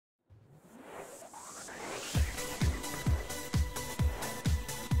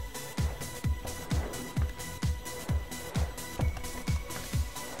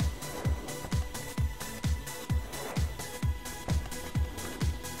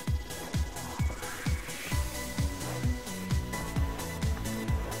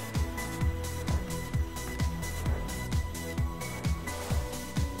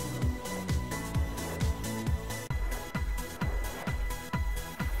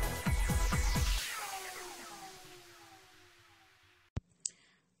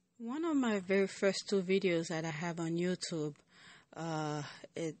my very first two videos that I have on YouTube. I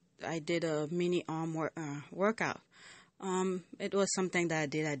did a mini arm workout. It was something that I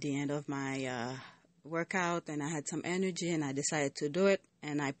did at the end of my workout, and I had some energy, and I decided to do it,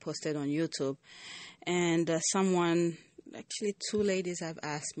 and I posted on YouTube. And actually two ladies have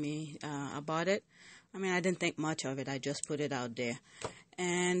asked me about it. I mean, I didn't think much of it. I just put it out there.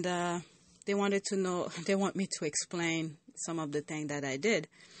 And they wanted to know, they want me to explain some of the things that I did.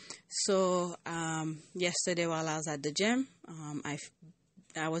 So yesterday while I was at the gym,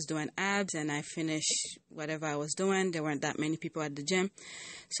 I was doing abs, and I finished whatever I was doing. There weren't that many people at the gym.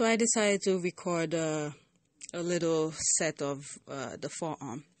 So I decided to record a little set of the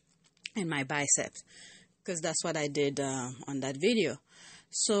forearm and my biceps, because that's what I did on that video.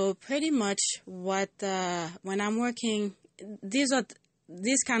 So pretty much when I'm working, these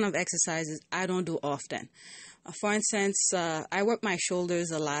kind of exercises I don't do often. For instance, I work my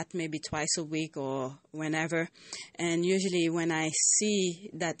shoulders a lot, maybe twice a week or whenever. And usually when I see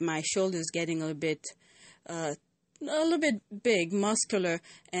that my shoulder's getting a little bit big, muscular,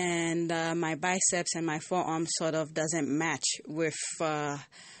 and my biceps and my forearm sort of doesn't match with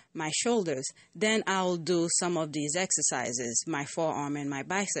my shoulders, then I'll do some of these exercises, my forearm and my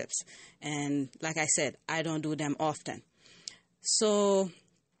biceps. And like I said, I don't do them often. So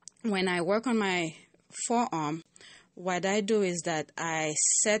when I work on my forearm, what I do is that I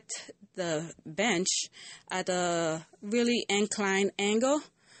set the bench at a really inclined angle.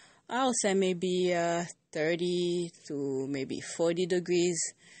 I'll say maybe 30 to maybe 40 degrees.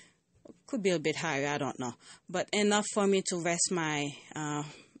 Could be a bit higher, I don't know. But enough for me to rest my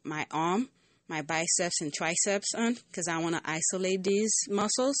arm, my biceps and triceps on, because I want to isolate these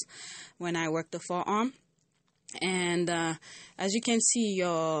muscles when I work the forearm. And as you can see,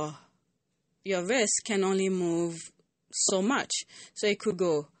 your wrist can only move so much. So it could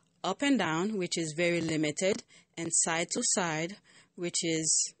go up and down, which is very limited, and side to side, which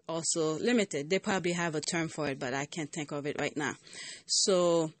is also limited. They probably have a term for it, but I can't think of it right now.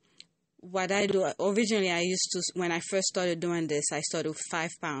 So what I do, originally when I first started doing this, I started with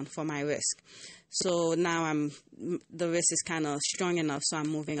 5 pounds for my wrist. So now the wrist is kind of strong enough, so I'm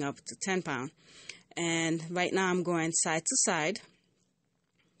moving up to 10 pounds. And right now I'm going side to side,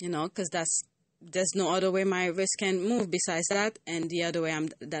 because there's no other way my wrist can move besides that, and the other way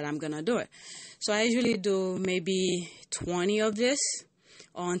that I'm going to do it. So I usually do maybe 20 of this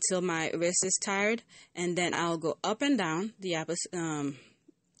or until my wrist is tired, and then I'll go up and down,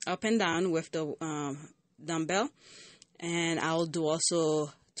 up and down with the dumbbell, and I'll do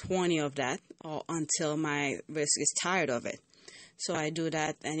also 20 of that or until my wrist is tired of it. So I do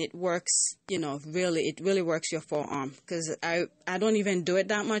that, and it works, it really works your forearm, because I don't even do it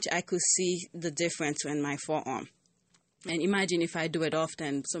that much. I could see the difference in my forearm. And imagine if I do it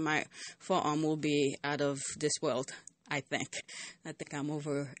often, so my forearm will be out of this world, I think. I think I'm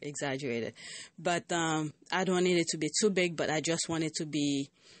over-exaggerated. But I don't need it to be too big, but I just want it to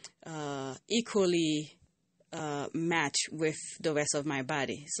be equally match with the rest of my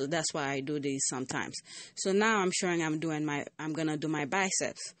body. So that's why I do these sometimes. So now I'm showing I'm gonna do my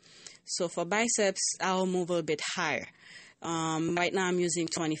biceps. So for biceps, I'll move a little bit higher. Right now I'm using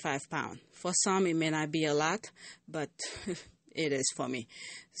 25 pounds. For some it may not be a lot, but it is for me.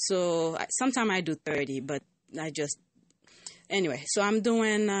 So sometimes I do 30, but anyway, so I'm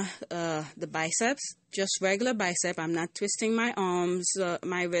doing the biceps, just regular bicep. I'm not twisting my arms,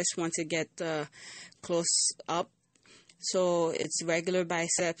 my wrist once it get close up. So it's regular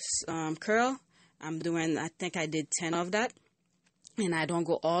biceps curl. I think I did 10 of that. And I don't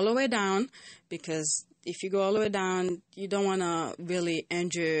go all the way down, because if you go all the way down, you don't want to really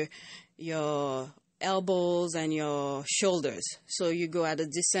injure your elbows and your shoulders. So you go at a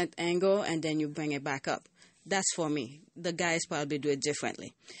decent angle, and then you bring it back up. That's for me. The guys probably do it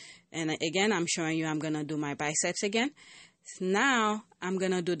differently. And again, I'm showing you I'm going to do my biceps again. Now I'm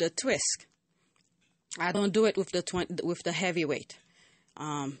going to do the twist. I don't do it with the heavy weight.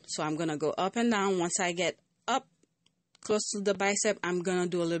 So I'm going to go up and down. Once I get up close to the bicep, I'm going to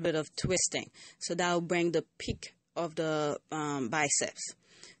do a little bit of twisting. So that will bring the peak of the biceps.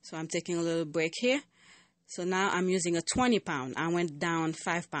 So I'm taking a little break here. So now I'm using a 20 pound. I went down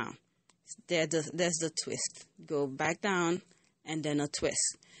 5 pounds. There's the twist. Go back down, and then a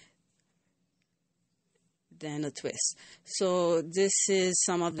twist. Then a twist. So this is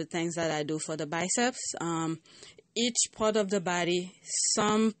some of the things that I do for the biceps. Each part of the body,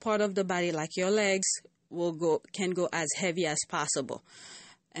 some part of the body, like your legs, can go as heavy as possible.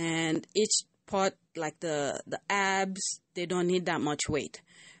 And each part, like the abs, they don't need that much weight.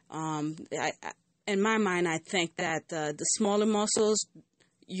 In my mind, I think that the smaller muscles,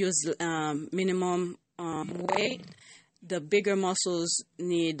 use minimum weight, the bigger muscles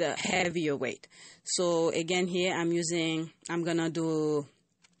need heavier weight. So again, here I'm gonna do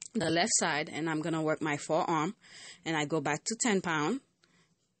the left side, and I'm gonna work my forearm, and I go back to 10 pounds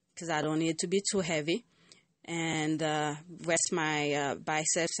because I don't need it to be too heavy, and rest my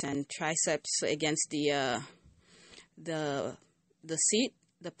biceps and triceps against the seat,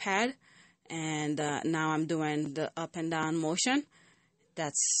 the pad, and now I'm doing the up and down motion.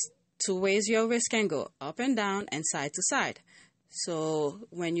 That's two ways your wrist can go, up and down and side to side. So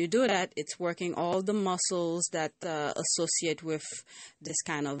when you do that, it's working all the muscles that associate with this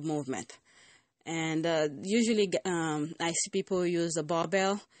kind of movement. And usually I see people use a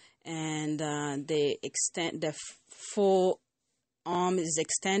barbell, and they extend the full arm is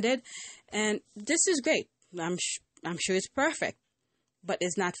extended, and this is great. I'm sure it's perfect, but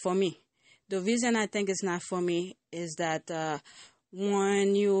it's not for me. The reason I think it's not for me is that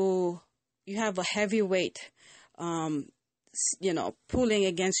when you have a heavy weight, pulling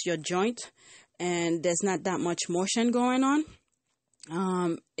against your joint, and there's not that much motion going on,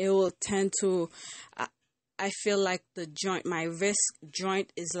 it will tend to, I feel like the joint, my wrist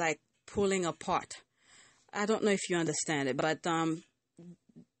joint is like pulling apart. I don't know if you understand it, but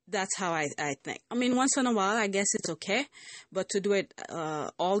that's how I think. I mean, once in a while, I guess it's okay, but to do it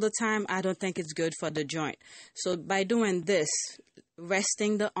all the time, I don't think it's good for the joint. So by doing this,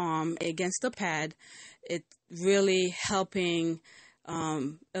 resting the arm against the pad, it really helping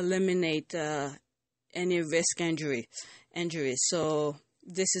eliminate any risk injuries. So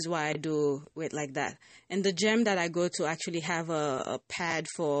this is why I do it like that. And the gym that I go to actually have a pad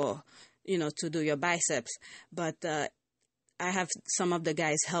for, to do your biceps, but I have some of the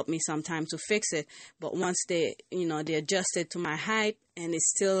guys help me sometimes to fix it, but once they adjust it to my height, and it's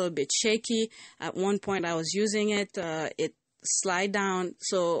still a bit shaky. At one point I was using it, it slide down,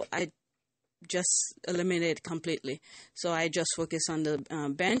 so I just eliminate it completely. So I just focus on the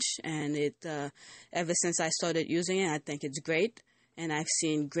bench, and it ever since I started using it, I think it's great. And I've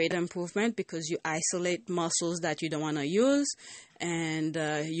seen great improvement because you isolate muscles that you don't want to use, and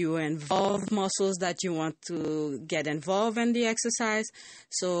you involve muscles that you want to get involved in the exercise.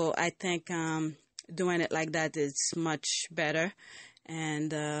 So I think doing it like that is much better.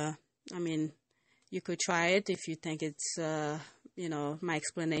 And I mean, you could try it if you think it's, my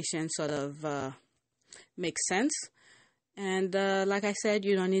explanation sort of makes sense. And like I said,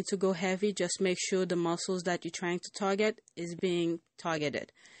 you don't need to go heavy. Just make sure the muscles that you're trying to target is being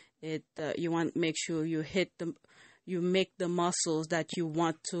targeted. You want to make sure you make the muscles that you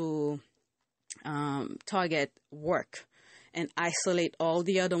want to target work, and isolate all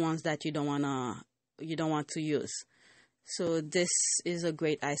the other ones that you don't want to use. So this is a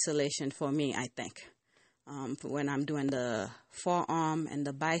great isolation for me, I think, when I'm doing the forearm and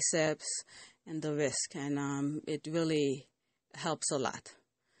the biceps and the wrist, and it really helps a lot.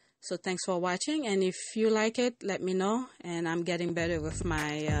 So thanks for watching, and if you like it, let me know. And I'm getting better with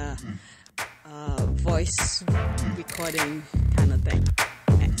my voice recording kind of thing.